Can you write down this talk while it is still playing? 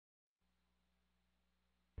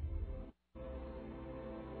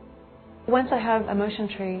Once I have a motion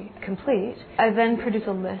tree complete, I then produce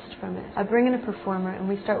a list from it. I bring in a performer and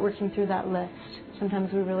we start working through that list.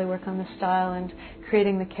 Sometimes we really work on the style and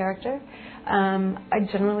creating the character. I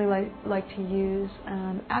generally like to use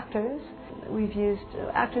actors. We've used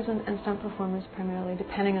actors and stunt performers primarily,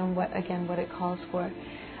 depending on what it calls for.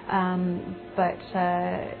 But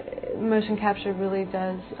motion capture really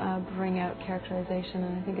does bring out characterization,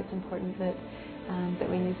 and I think it's important that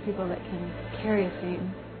we use people that can carry a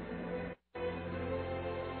scene.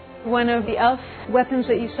 One of the elf weapons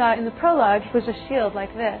that you saw in the prologue was a shield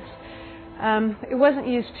like this. It wasn't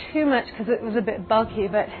used too much because it was a bit bulky,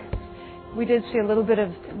 but we did see a little bit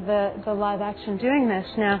of the live action doing this.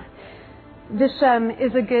 Now, this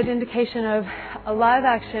is a good indication of a live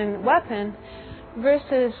action weapon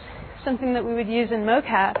versus something that we would use in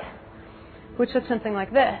mocap, which looks something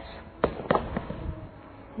like this.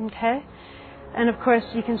 Okay? And of course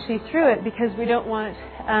you can see through it because we don't want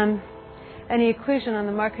any occlusion on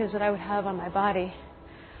the markers that I would have on my body.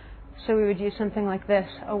 So we would use something like this,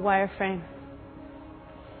 a wireframe.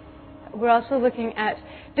 We're also looking at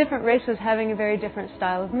different races having a very different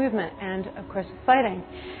style of movement and, of course, fighting.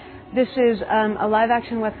 This is a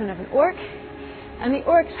live-action weapon of an orc, and the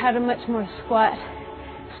orcs had a much more squat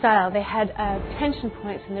style. They had tension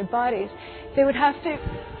points in their bodies. They would have to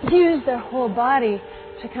use their whole body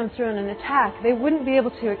to come through on an attack. They wouldn't be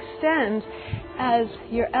able to extend as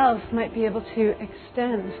your elf might be able to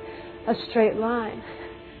extend a straight line.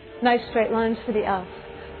 Nice straight lines for the elf.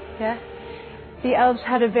 Yeah? The elves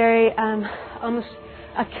had a very, almost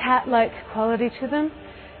a cat-like quality to them,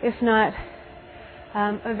 if not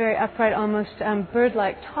a very upright, almost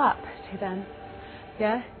bird-like top to them.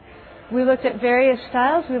 Yeah? We looked at various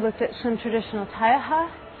styles. We looked at some traditional taiaha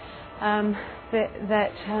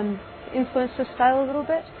that influenced the style a little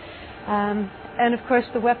bit. And of course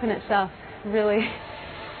the weapon itself really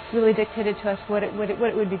dictated to us what it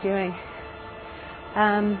would be doing.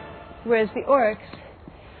 Whereas the orcs,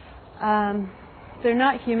 they're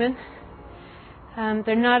not human.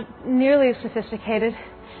 They're not nearly as sophisticated,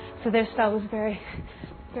 so their style was very,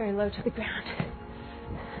 very low to the ground.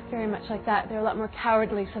 Very much like that. They're a lot more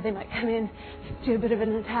cowardly, so they might come in, do a bit of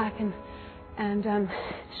an attack, and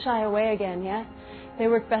shy away again. Yeah, they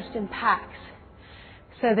work best in packs,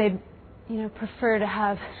 so they'd prefer to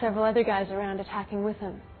have several other guys around attacking with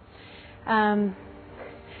them.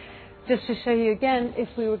 Just to show you again, if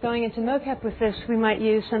we were going into mocap with this, we might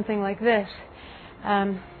use something like this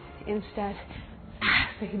instead.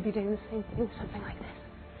 So you'd be doing the same thing, something like this.